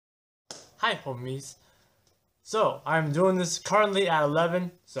Hi homies. So I'm doing this currently at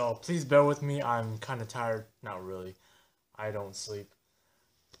 11, so please bear with me. I'm kind of tired. Not really. I don't sleep.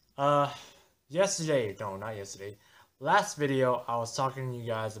 Yesterday, no, not yesterday. Last video I was talking to you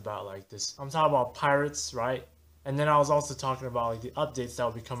guys about like this. I'm talking about pirates, right? And then I was also talking about like the updates that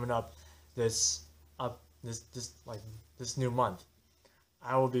will be coming up this this new month.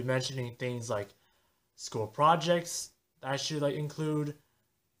 I will be mentioning things like school projects that I should like include,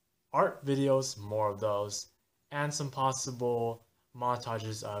 art videos, more of those, and some possible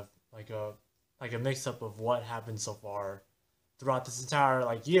montages of like a mix up of what happened so far throughout this entire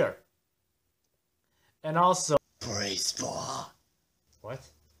like year. And also praise BOHA. What?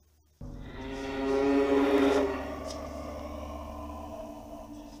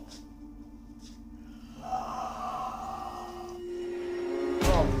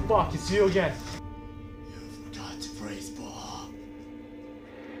 Oh fuck, it's you again. You forgot to praise BOHA.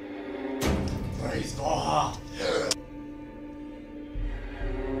 Praise BOHA.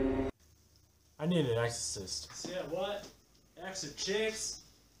 I need an exorcist. Yeah, what? Extra chicks?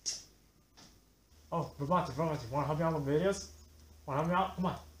 Oh, Vermonte, wanna help me out with videos? Wanna help me out? Come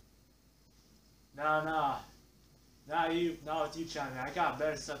on. Nah. Not with you, China. I got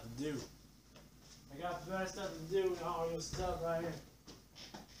better stuff to do. I got better stuff to do than all your stuff right here.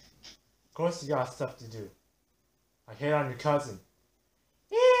 Of course you got stuff to do. I hit on your cousin.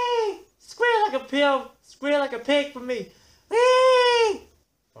 Eee! Squeal like a pill, squeal like a pig for me. Eee!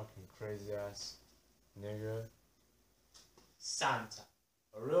 Fucking crazy ass nigga. Santa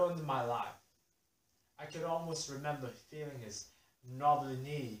ruined my life. I could almost remember feeling his knobbly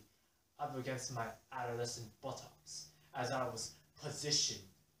knee up against my adolescent buttocks as I was positioned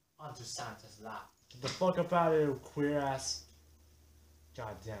onto Santa's lap. Get the fuck up out of here, queer ass.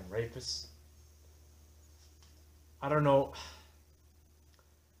 Goddamn rapist. I don't know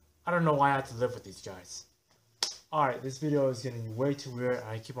why I have to live with these guys. Alright, this video is getting way too weird.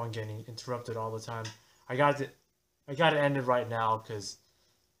 I keep on getting interrupted all the time. I gotta end it right now because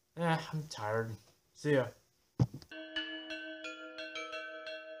I'm tired. See ya.